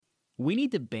We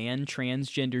need to ban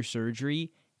transgender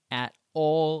surgery at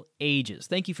all ages.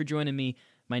 Thank you for joining me.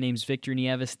 My name's Victor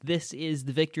Nieves. This is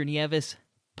the Victor Nieves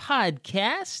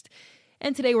Podcast.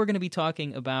 And today we're going to be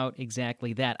talking about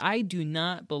exactly that. I do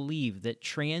not believe that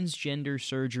transgender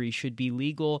surgery should be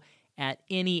legal at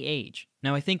any age.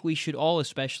 Now, I think we should all,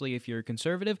 especially if you're a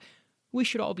conservative, we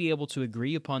should all be able to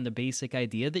agree upon the basic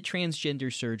idea that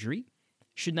transgender surgery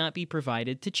should not be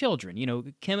provided to children. You know,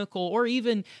 chemical or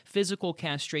even physical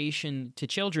castration to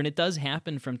children. It does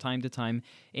happen from time to time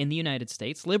in the United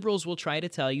States. Liberals will try to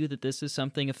tell you that this is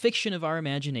something, a fiction of our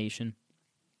imagination,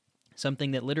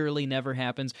 something that literally never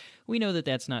happens. We know that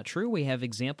that's not true. We have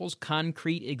examples,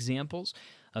 concrete examples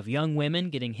of young women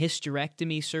getting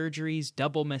hysterectomy surgeries,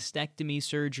 double mastectomy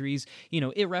surgeries. You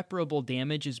know, irreparable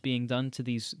damage is being done to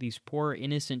these poor,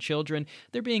 innocent children.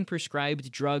 They're being prescribed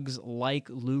drugs like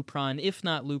Lupron, if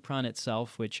not Lupron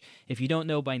itself, which, if you don't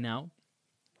know by now,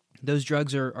 those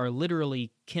drugs are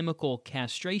literally chemical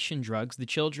castration drugs. The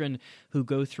children who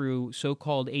go through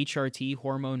so-called HRT,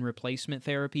 hormone replacement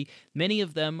therapy, many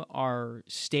of them are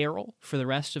sterile for the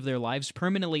rest of their lives,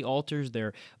 permanently alters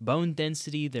their bone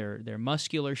density, their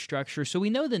muscular structure. So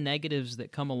we know the negatives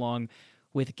that come along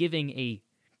with giving a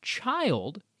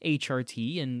child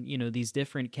HRT and, you know, these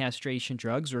different castration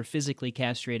drugs or physically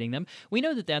castrating them. We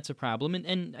know that that's a problem,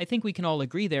 and I think we can all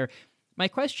agree there. My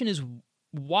question is,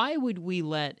 why would we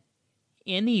let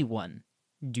anyone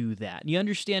do that? You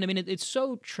understand? I mean, it's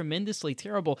so tremendously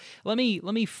terrible. Let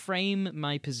me frame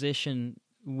my position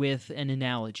with an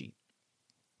analogy.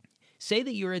 Say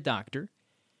that you're a doctor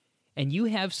and you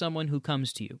have someone who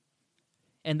comes to you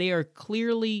and they are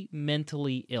clearly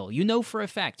mentally ill. You know for a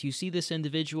fact, you see this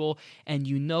individual and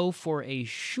you know for a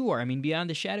sure, I mean,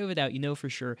 beyond the shadow of a doubt, you know for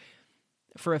sure,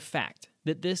 for a fact,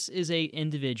 that this is a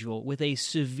individual with a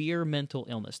severe mental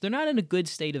illness. They're not in a good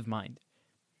state of mind.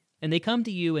 And they come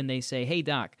to you and they say, "Hey,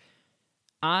 doc,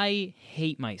 I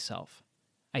hate myself.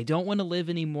 I don't want to live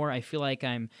anymore. I feel like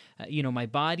I'm, my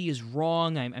body is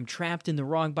wrong. I'm trapped in the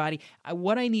wrong body.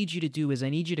 What I need you to do is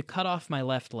I need you to cut off my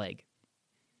left leg."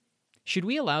 Should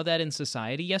we allow that in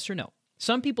society? Yes or no?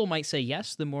 Some people might say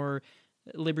yes, the more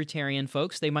libertarian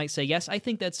folks, they might say, yes, I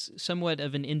think that's somewhat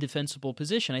of an indefensible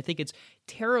position. I think it's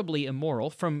terribly immoral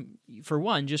for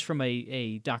one, just from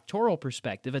a doctoral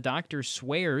perspective. A doctor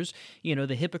swears,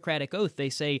 the Hippocratic Oath, they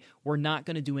say, we're not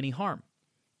going to do any harm.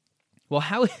 Well,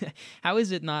 how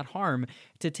is it not harm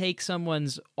to take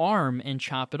someone's arm and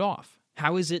chop it off?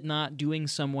 How is it not doing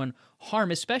someone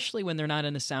harm, especially when they're not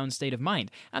in a sound state of mind?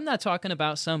 I'm not talking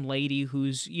about some lady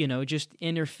who's, just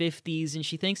in her 50s and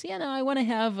she thinks, I want to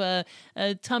have a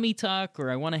tummy tuck,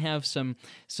 or I want to have some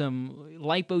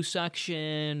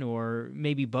liposuction or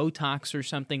maybe Botox or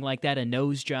something like that, a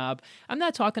nose job. I'm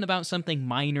not talking about something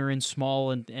minor and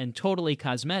small and totally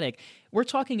cosmetic. We're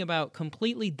talking about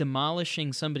completely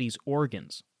demolishing somebody's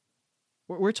organs.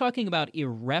 We're talking about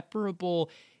irreparable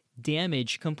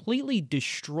damage, completely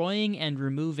destroying and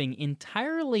removing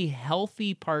entirely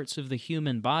healthy parts of the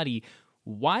human body.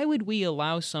 Why would we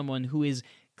allow someone who is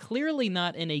clearly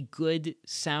not in a good,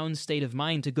 sound state of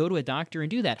mind to go to a doctor and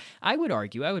do that? I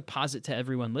would posit to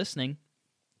everyone listening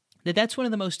that that's one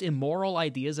of the most immoral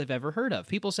ideas I've ever heard of.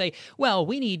 People say, well,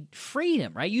 we need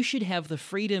freedom, right? You should have the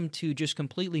freedom to just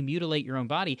completely mutilate your own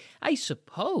body. I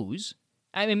suppose.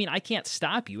 I mean, I can't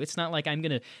stop you. It's not like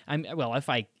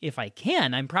if I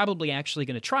can, I'm probably actually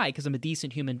going to try because I'm a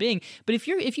decent human being. But if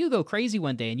you go crazy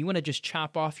one day and you want to just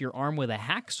chop off your arm with a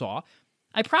hacksaw,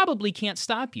 I probably can't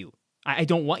stop you. I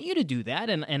don't want you to do that.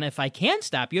 And if I can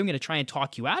stop you, I'm going to try and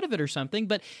talk you out of it or something.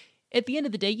 But at the end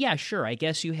of the day, yeah, sure, I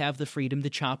guess you have the freedom to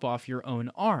chop off your own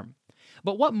arm.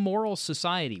 But what moral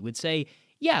society would say,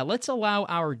 yeah, let's allow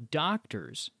our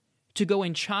doctors to go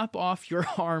and chop off your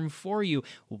arm for you?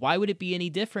 Why would it be any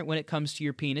different when it comes to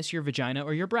your penis, your vagina,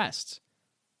 or your breasts?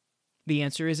 The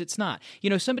answer is it's not.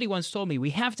 Somebody once told me,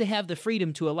 we have to have the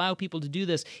freedom to allow people to do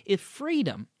this. If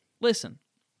freedom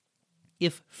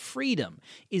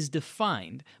is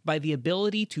defined by the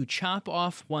ability to chop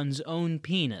off one's own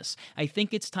penis, I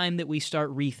think it's time that we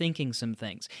start rethinking some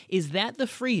things. Is that the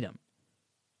freedom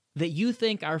that you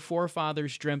think our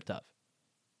forefathers dreamt of?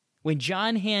 When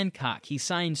John Hancock, he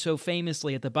signed so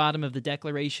famously at the bottom of the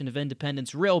Declaration of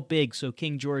Independence, real big so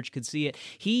King George could see it,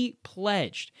 he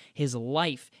pledged his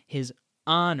life, his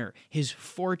honor, his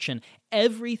fortune,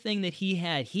 everything that he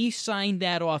had. He signed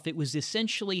that off. It was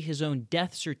essentially his own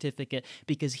death certificate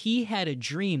because he had a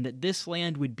dream that this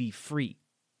land would be free.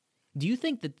 Do you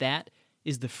think that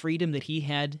is the freedom that he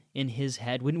had in his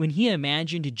head? When he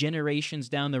imagined generations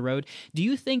down the road, do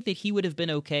you think that he would have been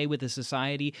okay with a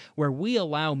society where we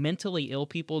allow mentally ill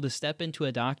people to step into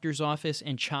a doctor's office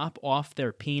and chop off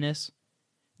their penis?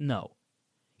 No.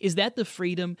 Is that the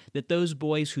freedom that those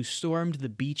boys who stormed the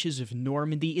beaches of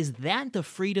Normandy, is that the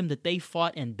freedom that they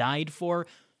fought and died for?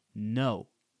 No.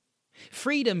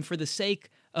 Freedom for the sake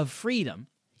of freedom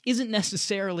isn't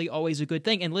necessarily always a good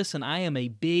thing. And listen, I am a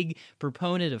big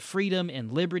proponent of freedom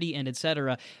and liberty and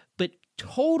etc., but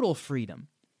total freedom,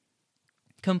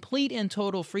 complete and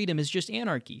total freedom is just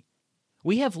anarchy.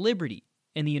 We have liberty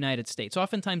in the United States.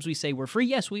 Oftentimes we say we're free.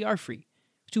 Yes, we are free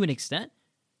to an extent,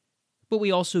 but we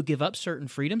also give up certain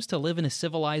freedoms to live in a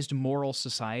civilized, moral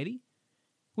society.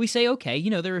 We say, okay,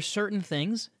 there are certain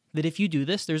things that if you do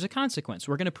this, there's a consequence.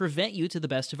 We're going to prevent you to the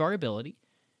best of our ability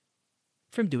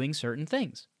from doing certain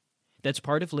things. That's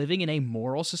part of living in a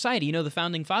moral society. The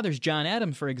founding fathers, John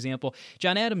Adams, for example,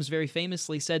 John Adams very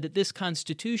famously said that this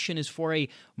Constitution is for a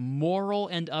moral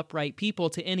and upright people.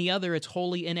 To any other, it's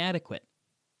wholly inadequate.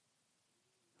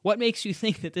 What makes you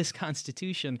think that this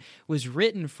Constitution was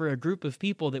written for a group of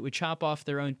people that would chop off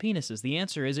their own penises? The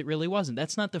answer is it really wasn't.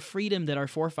 That's not the freedom that our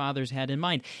forefathers had in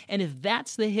mind. And if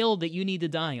that's the hill that you need to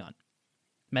die on,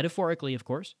 metaphorically, of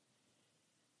course,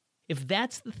 if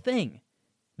that's the thing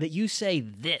that you say,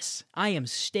 I am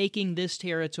staking this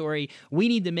territory, we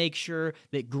need to make sure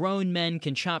that grown men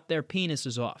can chop their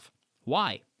penises off.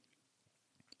 Why?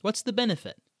 What's the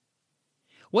benefit?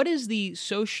 What is the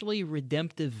socially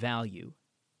redemptive value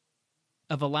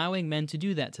of allowing men to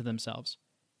do that to themselves?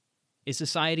 Is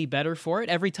society better for it?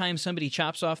 Every time somebody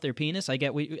chops off their penis, I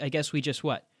guess we just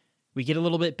what? We get a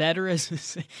little bit better as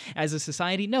a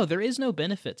society? No, there is no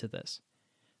benefit to this.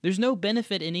 There's no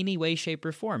benefit in any way, shape,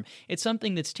 or form. It's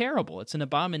something that's terrible. It's an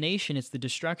abomination. It's the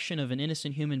destruction of an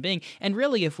innocent human being. And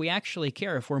really, if we actually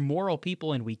care, if we're moral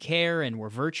people and we care and we're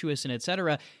virtuous and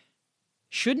etc.,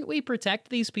 shouldn't we protect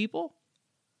these people?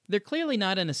 They're clearly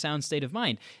not in a sound state of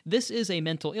mind. This is a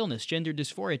mental illness. Gender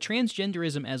dysphoria,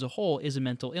 transgenderism as a whole is a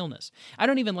mental illness. I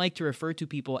don't even like to refer to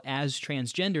people as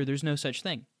transgender. There's no such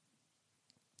thing.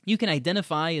 You can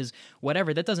identify as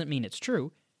whatever. That doesn't mean it's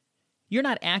true. You're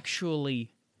not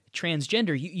actually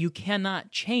transgender. You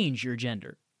cannot change your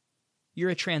gender. You're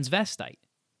a transvestite.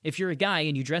 If you're a guy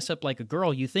and you dress up like a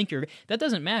girl, that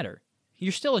doesn't matter.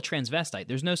 You're still a transvestite.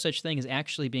 There's no such thing as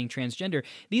actually being transgender.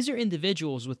 These are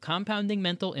individuals with compounding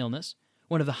mental illness,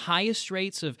 one of the highest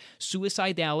rates of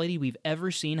suicidality we've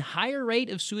ever seen, higher rate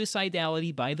of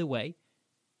suicidality, by the way,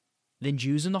 than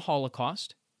Jews in the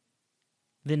Holocaust,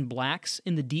 than blacks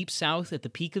in the Deep South at the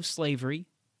peak of slavery,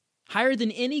 higher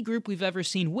than any group we've ever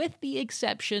seen, with the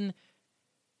exception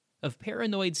of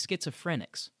paranoid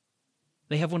schizophrenics.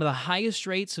 They have one of the highest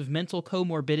rates of mental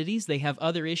comorbidities. They have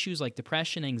other issues like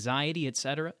depression, anxiety,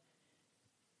 etc.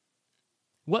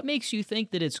 What makes you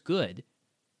think that it's good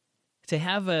to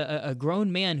have a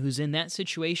grown man who's in that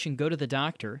situation go to the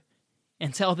doctor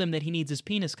and tell them that he needs his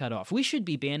penis cut off? We should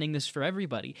be banning this for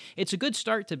everybody. It's a good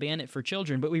start to ban it for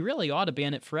children, but we really ought to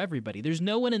ban it for everybody. There's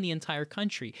no one in the entire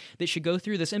country that should go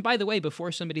through this. And by the way,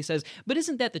 before somebody says, but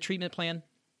isn't that the treatment plan?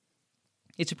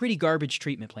 It's a pretty garbage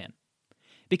treatment plan,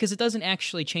 because it doesn't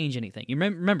actually change anything. You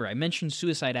remember, I mentioned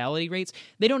suicidality rates.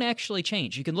 They don't actually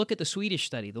change. You can look at the Swedish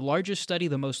study, the largest study,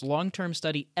 the most long-term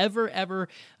study ever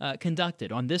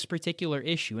conducted on this particular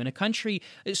issue in a country,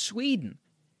 Sweden,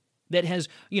 that has,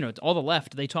 all the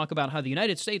left, they talk about how the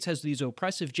United States has these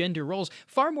oppressive gender roles,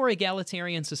 far more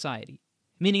egalitarian society,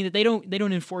 meaning that they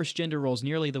don't enforce gender roles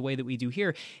nearly the way that we do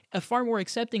here, a far more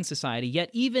accepting society. Yet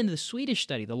even the Swedish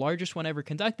study, the largest one ever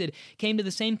conducted, came to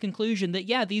the same conclusion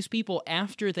that, these people,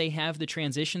 after they have the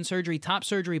transition surgery, top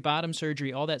surgery, bottom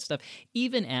surgery, all that stuff,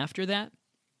 even after that,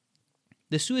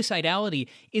 the suicidality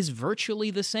is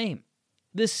virtually the same.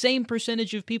 The same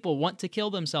percentage of people want to kill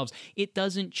themselves. It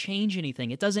doesn't change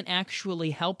anything. It doesn't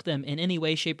actually help them in any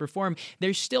way, shape, or form.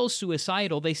 They're still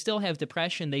suicidal. They still have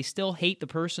depression. They still hate the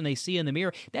person they see in the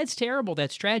mirror. That's terrible.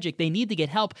 That's tragic. They need to get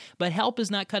help, but help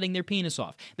is not cutting their penis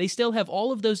off. They still have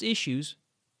all of those issues,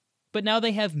 but now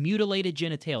they have mutilated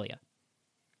genitalia.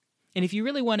 And if you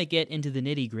really want to get into the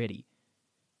nitty-gritty,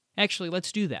 actually,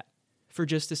 let's do that for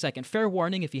just a second. Fair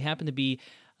warning, if you happen to be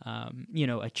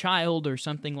a child or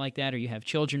something like that, or you have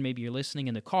children, maybe you're listening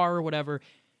in the car or whatever,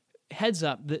 heads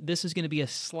up, this is going to be a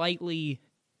slightly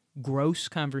gross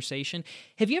conversation.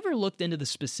 Have you ever looked into the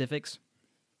specifics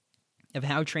of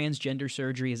how transgender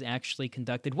surgery is actually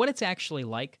conducted, what it's actually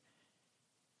like?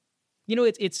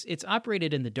 It's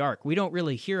operated in the dark. We don't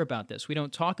really hear about this. We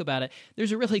don't talk about it.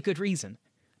 There's a really good reason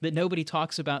that nobody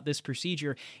talks about this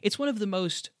procedure. It's one of the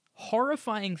most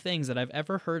horrifying things that I've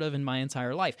ever heard of in my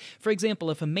entire life. For example,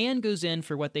 if a man goes in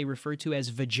for what they refer to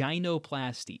as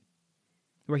vaginoplasty,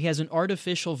 where he has an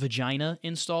artificial vagina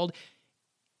installed,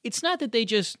 it's not that they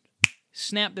just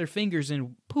snap their fingers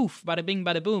and poof, bada bing,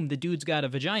 bada boom, the dude's got a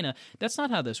vagina. That's not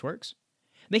how this works.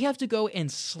 They have to go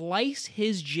and slice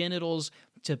his genitals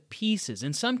to pieces.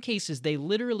 In some cases, they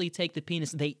literally take the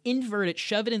penis, they invert it,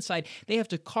 shove it inside. They have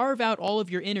to carve out all of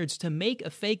your innards to make a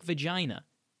fake vagina.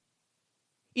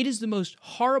 It is the most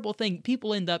horrible thing.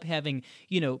 People end up having,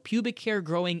 pubic hair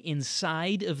growing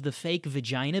inside of the fake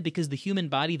vagina because the human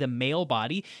body, the male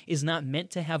body, is not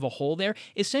meant to have a hole there.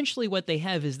 Essentially what they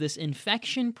have is this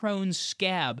infection-prone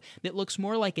scab that looks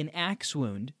more like an axe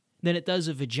wound than it does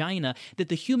a vagina that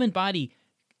the human body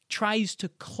tries to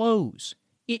close.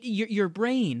 Your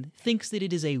brain thinks that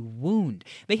it is a wound.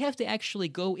 They have to actually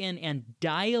go in and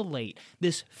dilate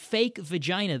this fake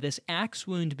vagina, this axe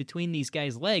wound between these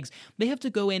guys' legs. They have to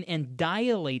go in and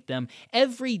dilate them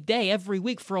every day, every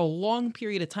week, for a long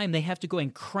period of time. They have to go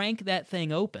and crank that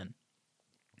thing open.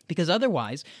 Because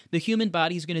otherwise, the human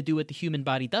body is going to do what the human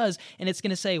body does, and it's going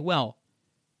to say, well,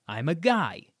 I'm a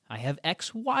guy. I have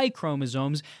XY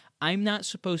chromosomes. I'm not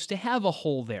supposed to have a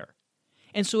hole there.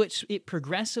 And so it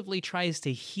progressively tries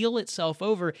to heal itself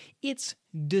over. It's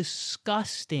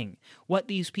disgusting what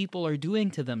these people are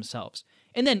doing to themselves.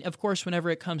 And then, of course, whenever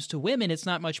it comes to women, it's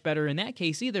not much better in that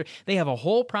case either. They have a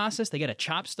whole process. They got to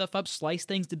chop stuff up, slice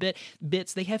things to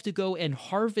bits. They have to go and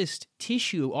harvest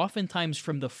tissue, oftentimes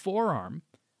from the forearm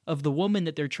of the woman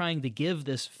that they're trying to give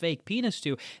this fake penis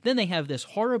to. Then they have this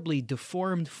horribly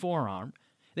deformed forearm.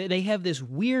 They have this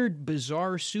weird,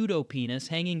 bizarre pseudo-penis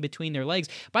hanging between their legs.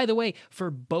 By the way,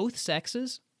 for both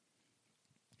sexes,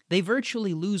 they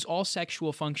virtually lose all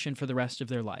sexual function for the rest of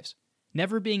their lives.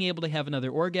 Never being able to have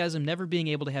another orgasm, never being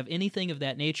able to have anything of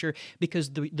that nature, because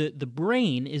the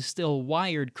brain is still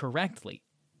wired correctly.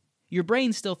 Your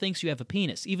brain still thinks you have a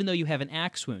penis, even though you have an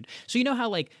axe wound. So you know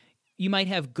how, you might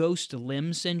have ghost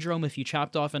limb syndrome if you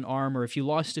chopped off an arm or if you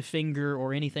lost a finger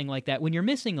or anything like that. When you're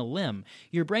missing a limb,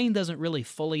 your brain doesn't really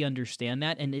fully understand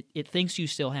that, and it thinks you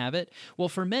still have it. Well,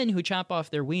 for men who chop off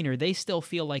their wiener, they still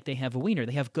feel like they have a wiener.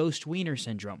 They have ghost wiener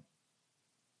syndrome.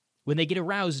 When they get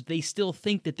aroused, they still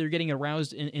think that they're getting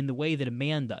aroused in the way that a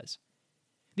man does.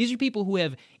 These are people who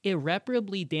have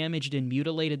irreparably damaged and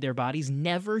mutilated their bodies,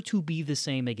 never to be the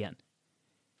same again.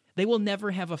 They will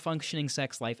never have a functioning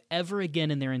sex life ever again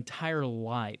in their entire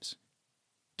lives.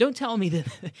 Don't tell me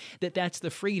that that's the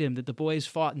freedom that the boys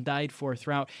fought and died for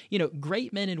throughout.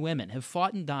 Great men and women have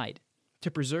fought and died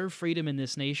to preserve freedom in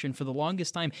this nation for the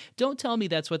longest time. Don't tell me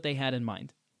that's what they had in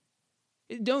mind.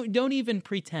 Don't even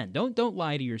pretend. Don't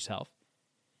lie to yourself.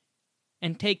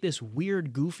 And take this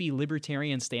weird, goofy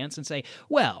libertarian stance and say,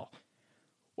 well,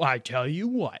 I tell you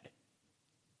what.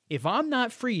 If I'm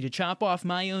not free to chop off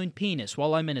my own penis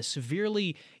while I'm in a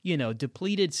severely,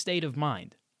 depleted state of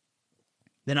mind,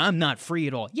 then I'm not free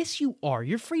at all. Yes, you are.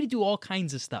 You're free to do all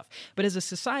kinds of stuff. But as a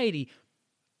society,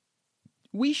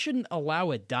 we shouldn't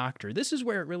allow a doctor. This is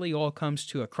where it really all comes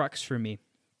to a crux for me.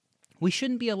 We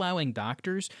shouldn't be allowing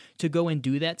doctors to go and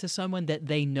do that to someone that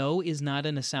they know is not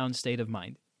in a sound state of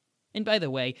mind. And by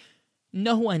the way,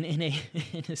 no one in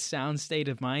a sound state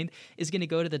of mind is going to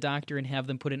go to the doctor and have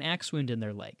them put an axe wound in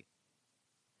their leg.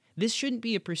 This shouldn't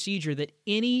be a procedure that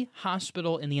any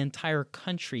hospital in the entire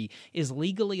country is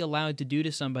legally allowed to do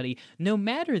to somebody, no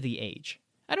matter the age.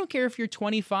 I don't care if you're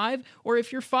 25 or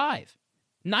if you're 5.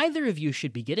 Neither of you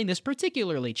should be getting this,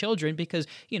 particularly children, because,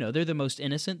 they're the most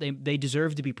innocent. They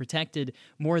deserve to be protected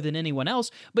more than anyone else.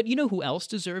 But you know who else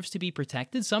deserves to be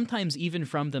protected, sometimes even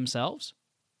from themselves?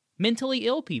 Mentally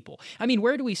ill people. I mean,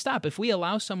 where do we stop? If we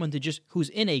allow someone to who's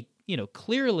in a,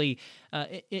 clearly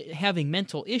having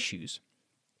mental issues,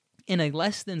 in a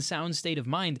less than sound state of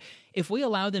mind, if we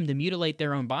allow them to mutilate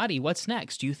their own body, what's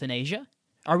next? Euthanasia?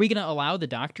 Are we going to allow the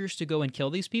doctors to go and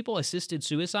kill these people? Assisted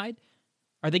suicide?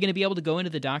 Are they going to be able to go into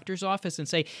the doctor's office and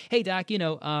say, hey, doc,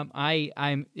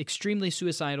 I'm extremely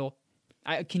suicidal.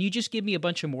 Can you just give me a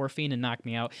bunch of morphine and knock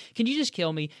me out? Can you just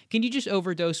kill me? Can you just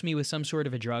overdose me with some sort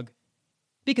of a drug?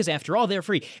 Because after all, they're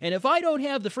free. And if I don't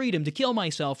have the freedom to kill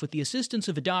myself with the assistance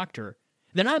of a doctor,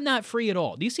 then I'm not free at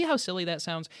all. Do you see how silly that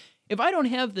sounds? If I don't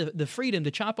have the freedom to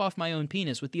chop off my own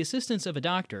penis with the assistance of a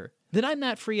doctor, then I'm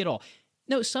not free at all.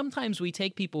 No, sometimes we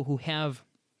take people who have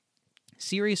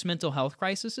serious mental health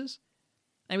crises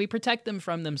and we protect them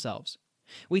from themselves.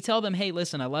 We tell them, hey,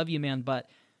 listen, I love you, man, but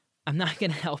I'm not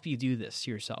going to help you do this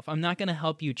to yourself. I'm not going to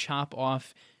help you chop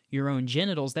off your own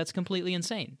genitals. That's completely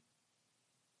insane.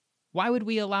 Why would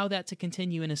we allow that to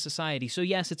continue in a society? So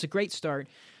yes, it's a great start.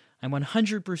 I'm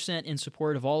 100% in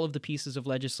support of all of the pieces of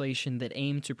legislation that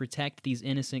aim to protect these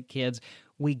innocent kids.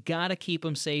 We gotta keep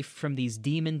them safe from these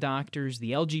demon doctors,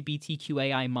 the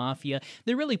LGBTQAI mafia.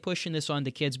 They're really pushing this on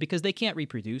the kids because they can't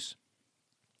reproduce.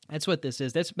 That's what this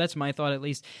is. That's my thought, at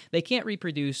least. They can't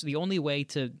reproduce. The only way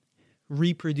to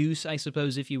reproduce, I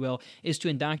suppose, if you will, is to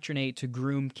indoctrinate, to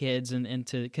groom kids, and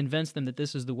to convince them that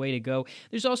this is the way to go.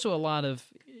 There's also a lot of,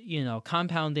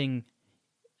 compounding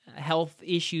health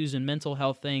issues and mental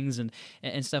health things and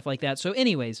stuff like that. So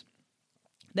anyways,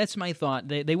 that's my thought.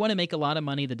 They want to make a lot of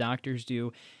money, the doctors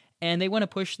do, and they want to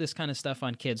push this kind of stuff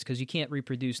on kids because you can't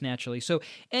reproduce naturally. So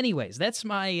anyways, that's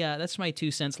my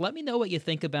 2 cents. Let me know what you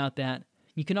think about that.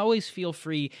 You can always feel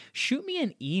free, shoot me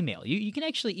an email. You can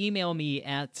actually email me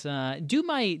at, do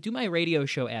my radio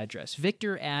show address,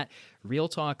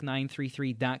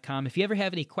 victor@realtalk933.com. If you ever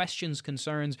have any questions,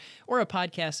 concerns, or a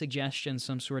podcast suggestion,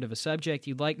 some sort of a subject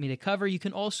you'd like me to cover, you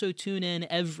can also tune in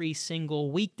every single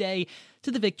weekday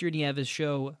to the Victor Nieves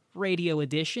Show radio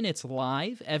edition. It's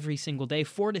live every single day,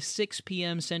 4 to 6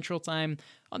 p.m. Central Time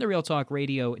on the Real Talk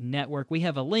Radio Network. We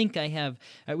have a link. We have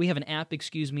an app,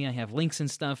 I have links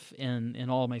and stuff in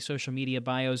all of my social media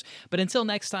bios. But until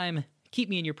next time, keep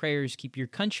me in your prayers. Keep your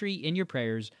country in your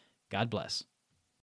prayers. God bless.